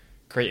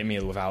create a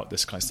meal without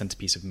this kind of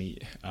centerpiece of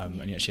meat,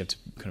 and you actually have to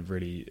kind of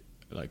really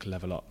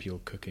level up your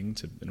cooking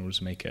in order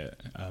to make it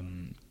a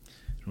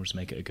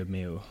good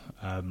meal,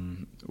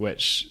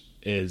 which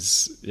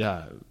is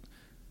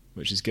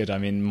good. I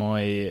mean,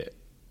 my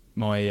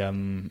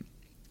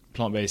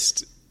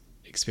plant-based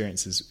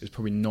experience is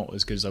probably not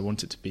as good as I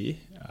want it to be,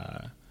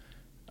 but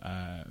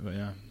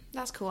yeah,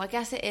 that's cool. I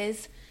guess it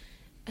is,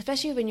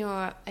 especially when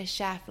you're a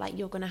chef.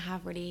 You're going to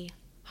have really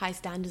high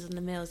standards on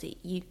the meals that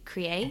you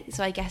create,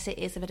 so I guess it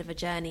is a bit of a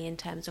journey in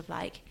terms of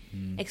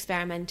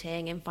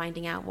experimenting and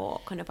finding out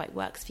what kind of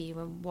works for you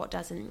and what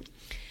doesn't.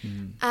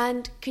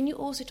 And can you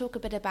also talk a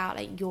bit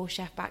about your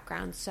chef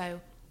background?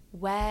 So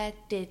where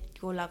did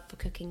your love for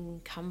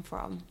cooking come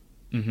from?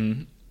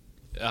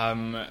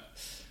 I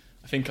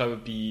think I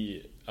would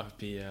be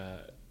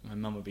my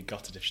mum would be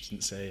gutted if she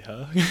didn't say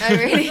her. Oh,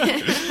 really?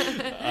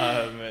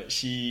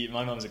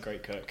 My mum's a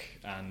great cook,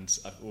 and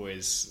I'm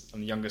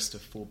the youngest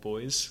of 4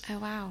 boys. Oh,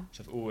 wow.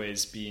 So I've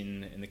always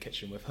been in the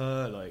kitchen with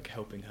her,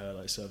 helping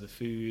her serve the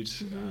food,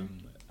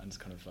 and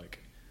kind of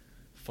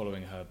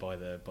following her by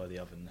the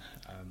oven.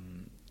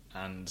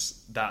 And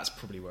that's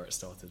probably where it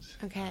started.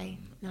 Okay,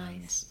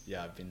 nice. And,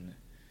 yeah, I've been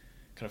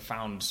kind of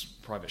found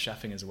private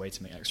chefing as a way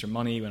to make extra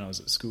money when I was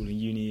at school and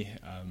uni,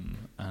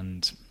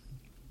 and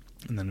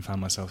then found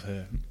myself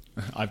here.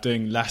 I'm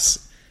doing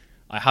less.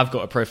 I have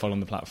got a profile on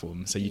the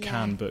platform, so you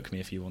can book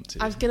me if you want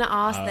to. I was going to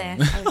ask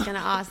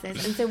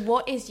this. And so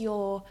what is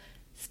your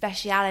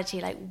speciality?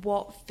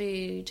 What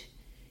food?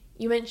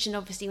 You mentioned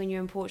obviously when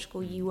you're in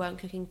Portugal you weren't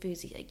cooking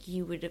foods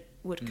you would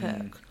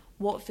cook.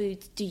 What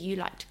foods do you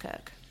like to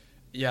cook?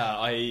 Yeah,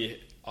 I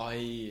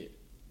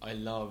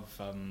love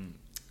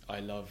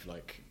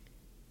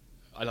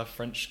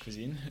French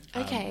cuisine.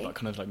 Okay.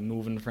 Kind of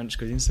northern French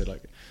cuisine, so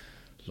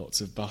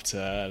lots of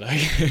butter,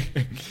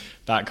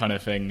 that kind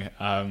of thing.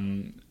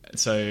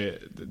 So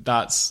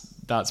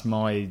that's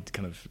my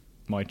kind of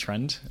my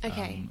trend.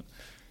 Okay.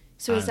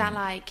 So is that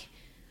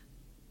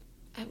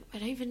I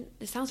don't even,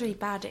 it sounds really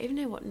bad, I don't even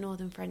know what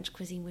northern French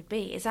cuisine would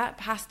be. Is that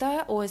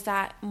pasta, or is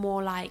that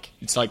more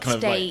it's kind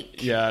steak,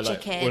 of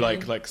chicken, or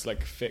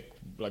thick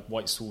like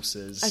white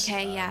sauces.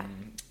 Okay, yeah.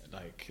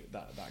 Like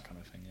that kind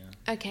of thing.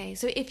 Yeah. Okay,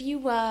 so if you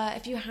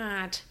could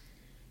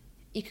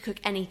cook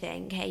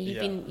anything. Okay,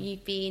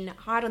 you've been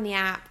hired on the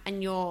app,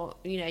 and you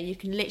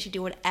can literally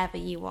do whatever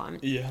you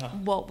want. Yeah.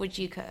 What would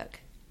you cook?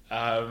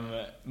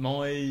 My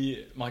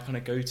kind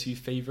of go-to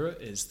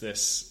favorite is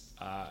this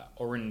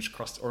orange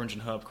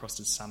and herb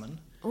crusted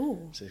salmon. Oh.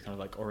 So it's kind of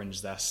like orange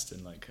zest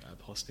and like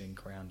parsley and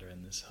coriander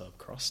in this herb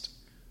crust,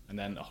 and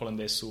then a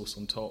hollandaise sauce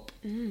on top.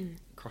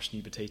 Crushed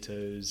new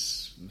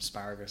potatoes,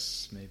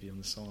 asparagus maybe on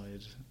the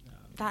side.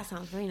 That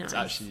sounds really nice. It's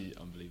actually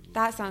unbelievable.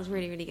 That sounds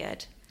really, really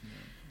good. Yeah.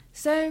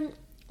 So,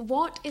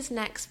 what is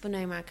next for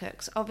Nomad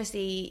Cooks?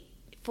 Obviously,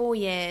 4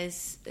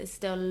 years, there's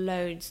still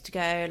loads to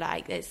go.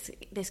 Like,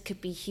 this could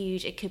be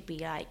huge. It could be,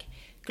 like,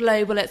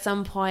 global at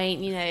some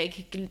point.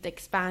 It could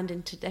expand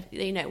into,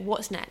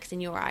 what's next in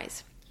your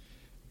eyes?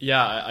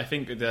 Yeah, I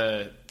think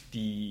the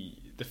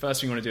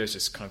first thing we want to do is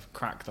just kind of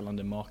crack the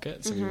London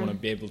market. So we want to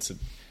be able to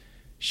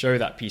show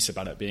that piece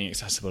about it being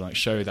accessible, like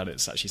show that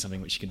it's actually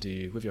something which you can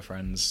do with your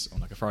friends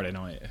on like a Friday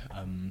night,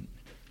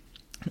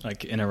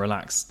 like in a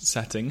relaxed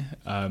setting.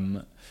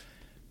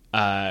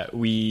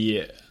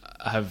 We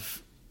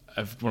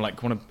want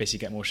to basically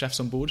get more chefs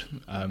on board.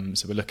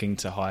 So we're looking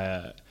to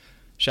hire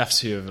chefs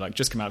who have like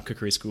just come out of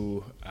cookery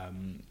school,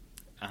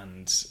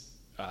 and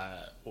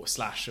or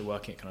are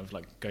working at kind of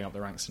like going up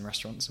the ranks in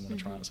restaurants and want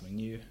to try out something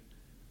new.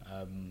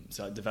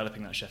 So like,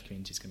 developing that chef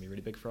community is going to be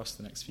really big for us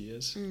the next few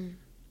years.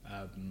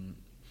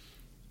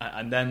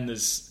 And then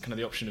there's kind of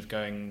the option of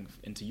going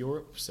into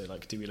Europe. So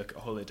like, do we look at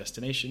holiday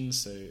destinations?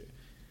 So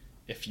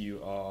if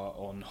you are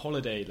on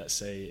holiday, let's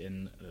say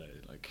in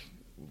like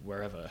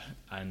wherever,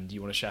 and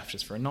you want a chef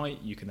just for a night,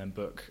 you can then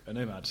book a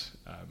Nomad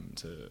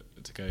to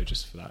go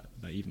just for that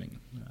evening.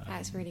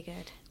 That's really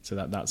good. So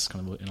that's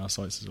kind of in our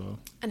sights as well.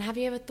 And have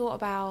you ever thought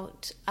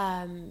about,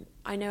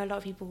 I know a lot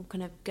of people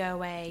kind of go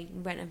away,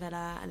 rent a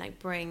villa, and like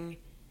bring,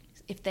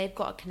 if they've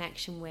got a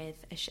connection with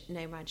a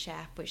Nomad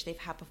chef, which they've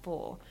had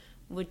before,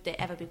 would it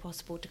ever be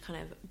possible to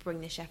kind of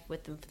bring the chef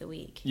with them for the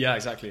week? Yeah,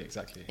 exactly. Is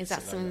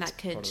that something that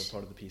could...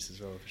 Part of the piece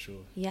as well, for sure.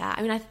 Yeah,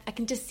 I mean, I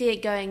can just see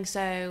it going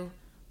so...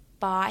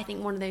 But I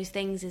think one of those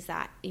things is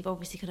that you've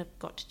obviously kind of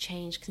got to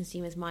change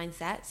consumers'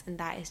 mindsets, and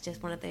that is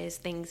just one of those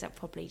things that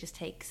probably just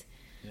takes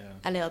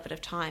a little bit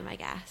of time, I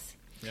guess.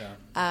 Yeah.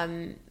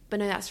 But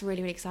no, that's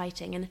really, really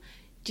exciting. And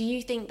do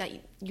you think that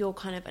you're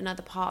kind of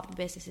another part of the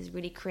business is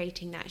really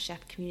creating that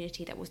chef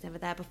community that was never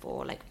there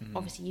before? Like,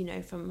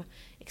 obviously, from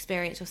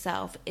experience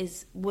yourself,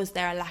 was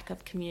there a lack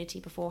of community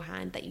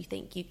beforehand that you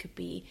think you could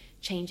be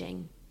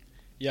changing?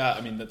 Yeah,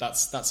 I mean,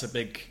 that's a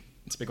big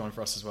one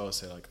for us as well.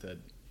 So like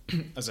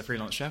as a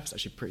freelance chef, it's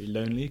actually pretty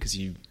lonely because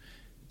you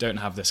don't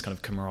have this kind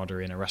of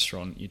camaraderie in a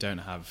restaurant. You don't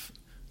have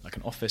like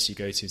an office you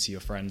go to see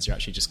your friends. You're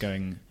actually just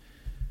going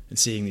and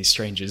seeing these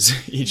strangers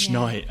each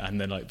night,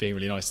 and then like being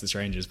really nice to the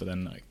strangers, but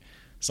then like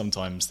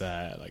sometimes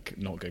they're like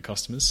not good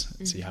customers,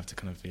 so you have to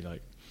kind of be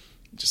like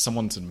just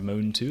someone to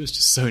moan to is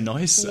just so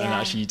nice. And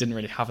actually you didn't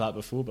really have that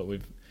before, but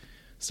we've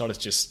started to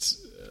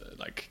just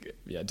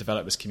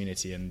develop this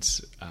community,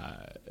 and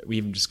we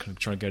even just kind of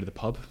try to go to the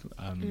pub.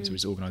 So we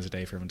just organise a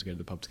day for everyone to go to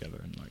the pub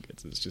together, and like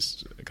it's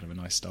just kind of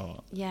a nice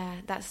start. Yeah,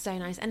 that's so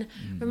nice. And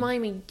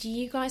remind me, do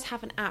you guys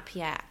have an app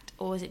yet,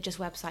 or is it just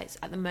websites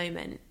at the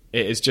moment?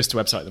 It is just a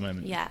website at the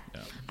moment. Yeah.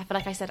 I feel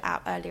like I said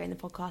app earlier in the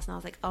podcast, and I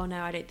was like, oh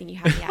no, I don't think you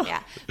have the app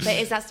yet. But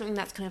is that something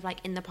that's kind of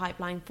like in the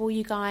pipeline for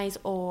you guys,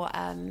 or?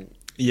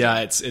 Yeah,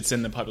 it's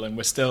in the pipeline.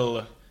 We're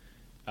still.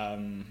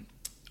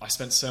 I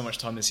spent so much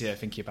time this year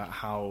thinking about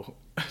how,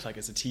 like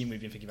as a team,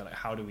 we've been thinking about like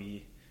how do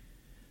we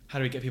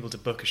get people to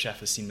book a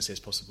chef as seamlessly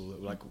as possible,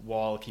 like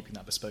while keeping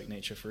that bespoke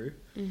nature through.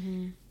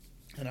 And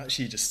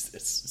actually, just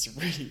it's a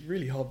really,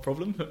 really hard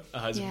problem.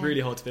 It's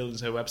really hard to build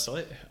into a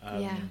website.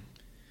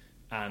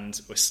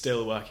 And we're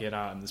still working it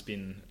out, and there's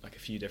been like a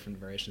few different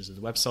variations of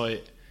the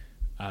website.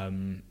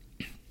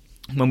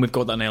 When we've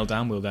got that nailed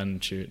down, we'll then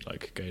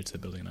go to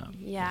building an app.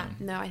 Yeah,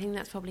 no, I think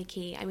that's probably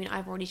key. I mean,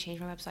 I've already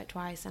changed my website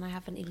twice, and I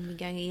haven't even been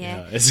going a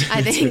year. Yeah,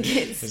 I think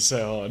it's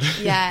so hard.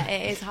 Yeah,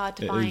 it is hard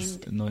to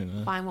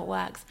find what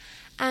works.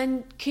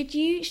 And could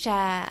you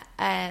share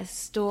a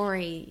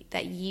story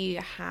that you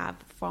have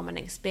from an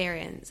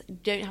experience? You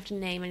don't have to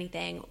name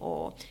anything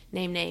or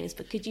name names,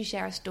 but could you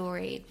share a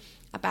story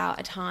about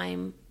a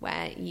time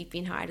where you've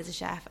been hired as a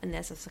chef and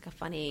there's just like a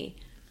funny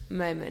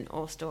moment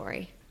or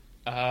story?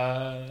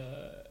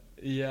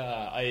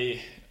 Yeah, I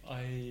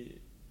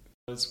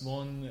there was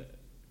one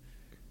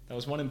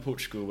in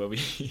Portugal where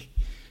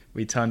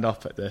we turned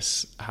up at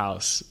this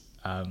house,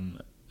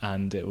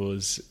 and it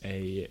was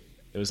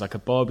like a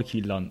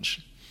barbecue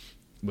lunch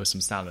with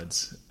some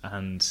salads,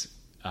 and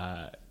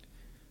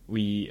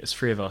as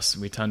three of us,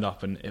 we turned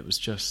up, and it was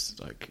just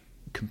like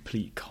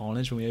complete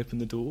carnage when we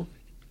opened the door.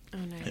 Oh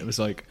no. It was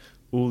like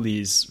all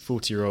these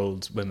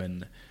 40-year-old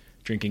women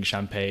drinking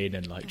champagne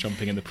and like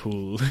jumping in the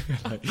pool.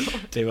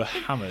 They were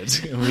hammered,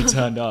 and we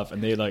turned up,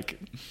 and they like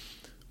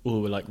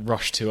all were like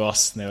rushed to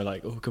us, and they were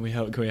like, "Oh, can we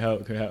help?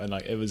 And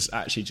like it was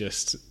actually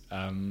just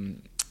a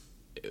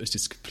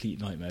complete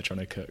nightmare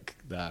trying to cook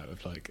there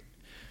with like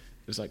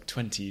was like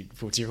 20,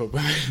 40-year-old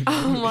women.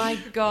 Oh my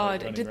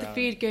God. Like Did the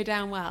food go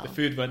down well? The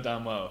food went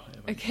down well.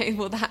 Okay,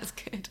 well, that's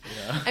good.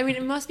 Yeah. I mean,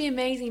 it must be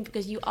amazing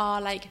because you are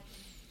like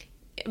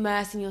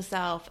immersing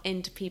yourself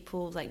into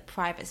people's like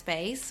private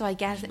space. So I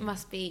guess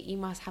you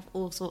must have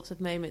all sorts of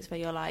moments where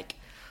you're like,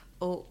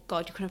 oh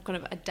God, you kind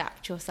of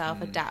adapt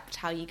yourself, adapt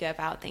how you go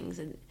about things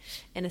in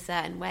a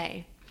certain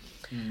way.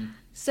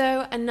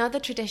 So another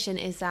tradition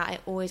is that I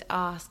always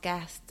ask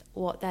guests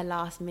what their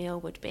last meal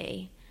would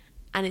be.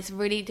 And it's a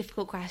really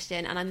difficult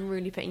question, and I'm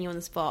really putting you on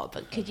the spot,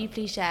 but could you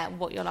please share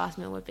what your last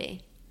meal would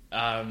be?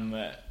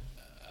 My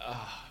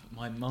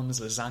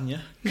mum's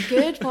lasagna.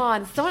 Good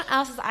one. Someone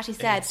else has actually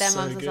said their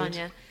mum's good.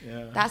 lasagna.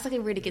 Yeah. That's like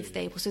a really good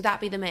staple. So that'd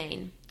be the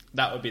main.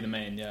 That would be the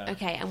main, yeah.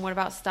 Okay, and what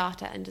about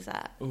starter and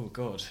dessert? Oh,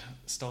 God.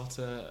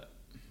 Starter...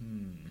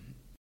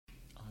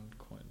 I would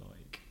quite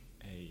like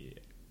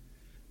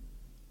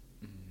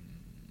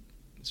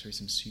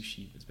some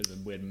sushi. It's a bit of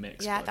a weird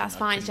mix. Yeah, that's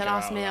fine. It's your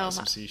last meal.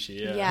 Some sushi,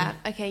 yeah. Yeah,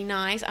 okay,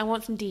 nice. I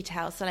want some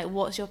details. So, like,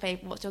 what's your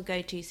go-to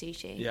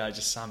sushi? Yeah,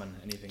 just salmon.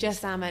 Anything.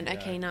 Just salmon. Yeah,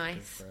 okay,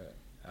 nice.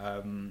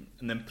 And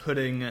then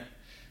pudding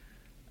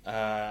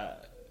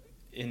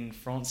in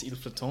France, Il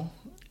Flottant.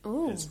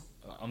 Ooh. Is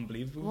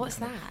unbelievable. What's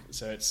that?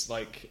 So it's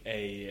like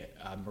a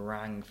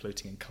meringue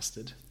floating in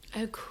custard.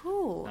 Oh,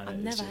 cool. And I've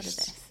never heard of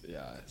this.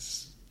 Yeah,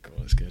 it's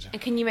good.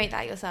 And can you make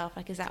that yourself?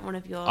 Like, is that one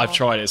of your... I've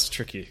tried it. It's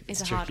tricky. It's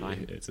a tricky. hard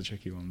one. It's a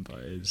tricky one, but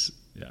it's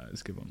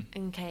a good one.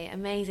 Okay,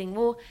 amazing.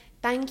 Well,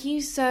 thank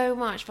you so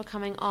much for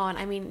coming on.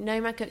 I mean,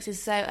 Nomad Cooks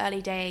is so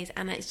early days,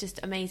 and it's just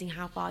amazing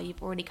how far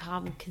you've already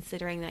come,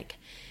 considering like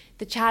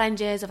the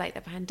challenges of like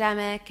the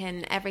pandemic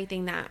and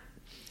everything that,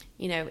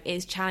 you know,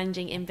 is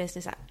challenging in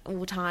business at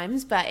all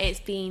times. But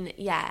it's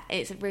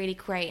really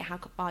great how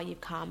far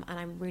you've come, and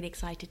I'm really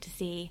excited to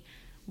see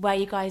where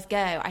you guys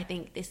go. I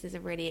think this is a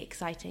really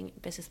exciting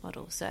business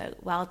model. So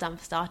well done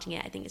for starting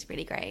it. I think it's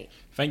really great.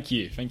 Thank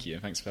you.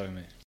 And thanks for having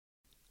me.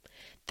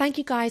 Thank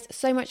you guys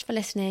so much for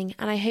listening,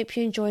 and I hope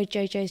you enjoyed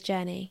Jojo's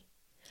journey.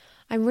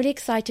 I'm really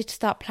excited to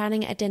start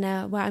planning a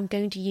dinner where I'm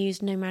going to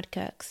use Nomad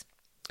Cooks.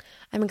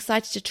 I'm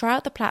excited to try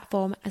out the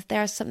platform, as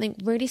there is something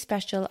really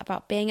special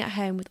about being at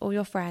home with all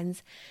your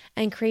friends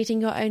and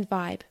creating your own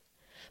vibe,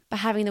 but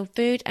having the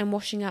food and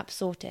washing up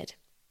sorted.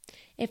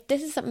 If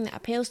this is something that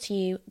appeals to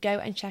you, go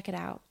and check it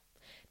out.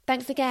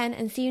 Thanks again,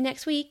 and see you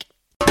next week.